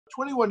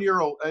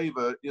21-year-old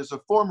Ava is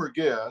a former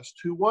guest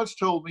who once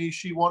told me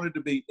she wanted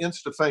to be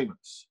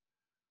Insta-famous.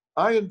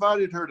 I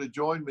invited her to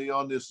join me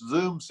on this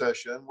Zoom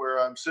session where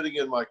I'm sitting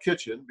in my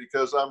kitchen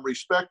because I'm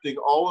respecting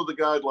all of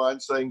the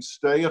guidelines saying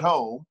stay at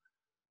home.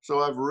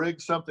 So I've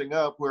rigged something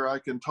up where I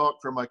can talk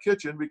from my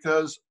kitchen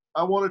because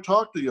I want to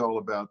talk to y'all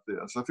about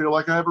this. I feel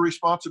like I have a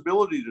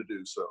responsibility to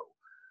do so.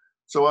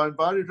 So I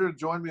invited her to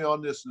join me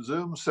on this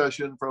Zoom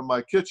session from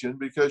my kitchen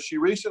because she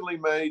recently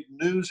made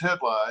news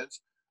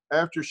headlines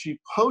after she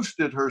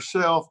posted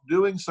herself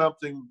doing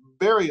something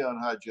very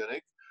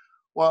unhygienic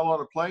while on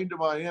a plane to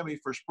Miami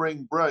for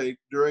spring break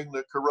during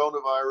the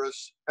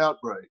coronavirus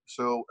outbreak.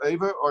 So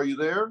Ava, are you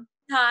there?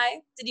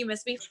 Hi, did you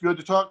miss me? It's good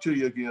to talk to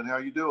you again. How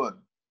are you doing?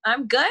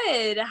 I'm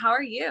good. How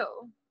are you?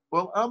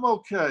 Well, I'm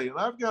okay, and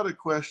I've got a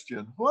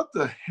question. What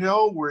the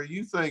hell were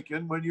you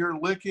thinking when you're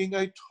licking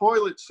a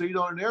toilet seat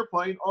on an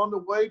airplane on the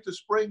way to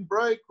spring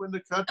break when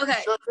the country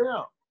shut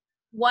down?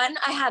 One,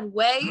 I had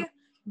way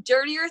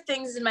dirtier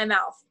things in my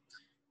mouth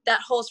that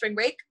whole spring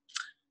break.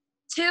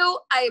 2,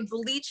 I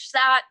bleached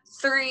that.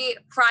 3,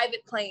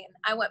 private plane.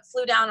 I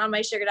flew down on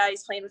my sugar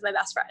daddy's plane with my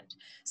best friend.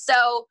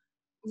 So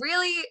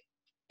really,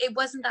 it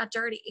wasn't that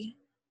dirty.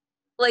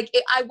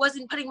 I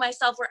wasn't putting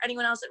myself or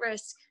anyone else at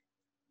risk.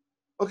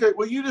 Okay,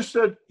 well, you just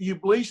said you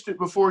bleached it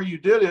before you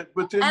did it,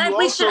 but then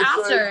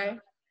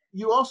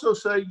you also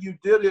say you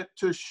did it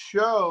to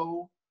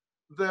show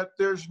that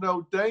there's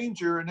no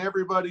danger and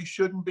everybody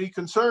shouldn't be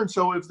concerned.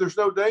 So if there's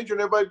no danger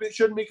and everybody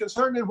shouldn't be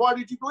concerned, then why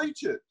did you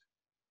bleach it?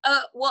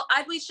 Well,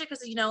 I bleached it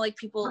because,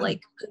 people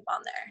poop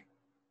on there.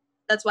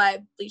 That's why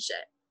I bleached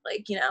it.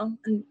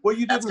 And well,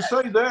 you didn't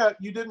say that.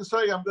 You didn't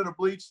say I'm going to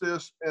bleach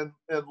this and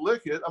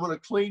lick it. I'm going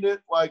to clean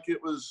it like it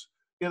was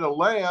in a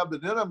lab,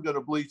 and then I'm going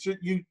to bleach it.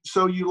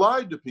 So you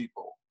lied to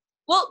people.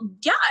 Well,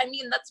 yeah,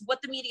 that's what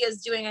the media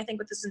is doing, I think,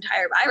 with this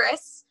entire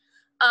virus.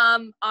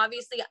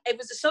 Obviously, it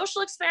was a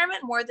social experiment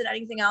more than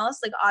anything else.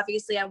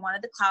 Obviously, I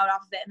wanted the clout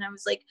off of it, and I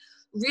was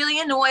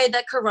really annoyed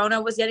that Corona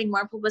was getting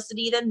more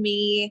publicity than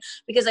me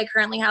because I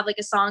currently have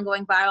a song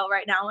going viral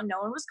right now and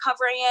no one was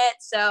covering it.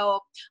 So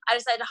I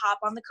decided to hop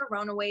on the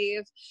Corona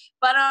wave.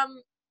 But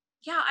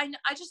yeah,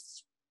 I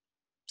just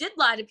did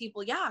lie to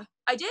people. Yeah,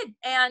 I did.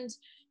 And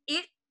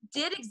it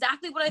did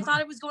exactly what I thought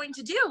it was going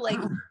to do.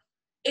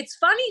 It's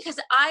funny because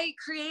I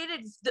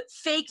created the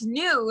fake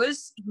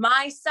news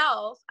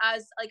myself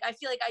as I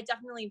feel like I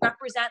definitely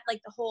represent the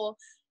whole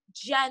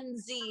Gen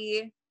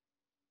Z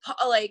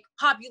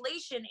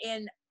population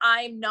in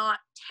I'm not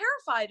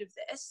terrified of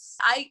this.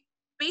 I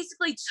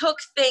basically took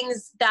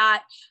things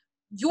that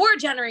your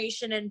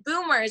generation and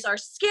boomers are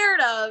scared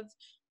of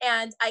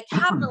and I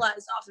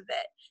capitalized off of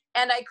it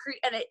and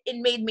it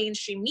made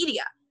mainstream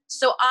media.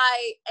 So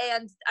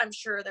I'm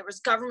sure there was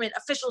government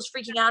officials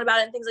freaking out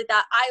about it and things like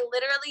that. I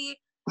literally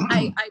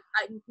I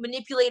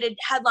manipulated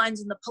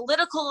headlines in the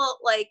political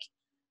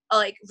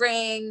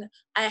ring.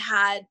 I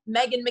had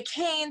Meghan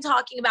McCain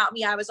talking about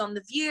me. I was on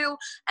The View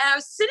and I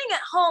was sitting at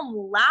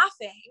home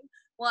laughing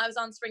while I was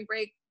on spring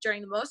break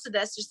during the most of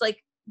this, just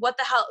what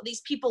the hell?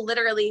 These people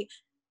literally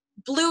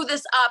blew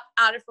this up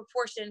out of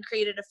proportion and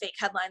created a fake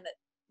headline that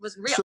was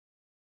real.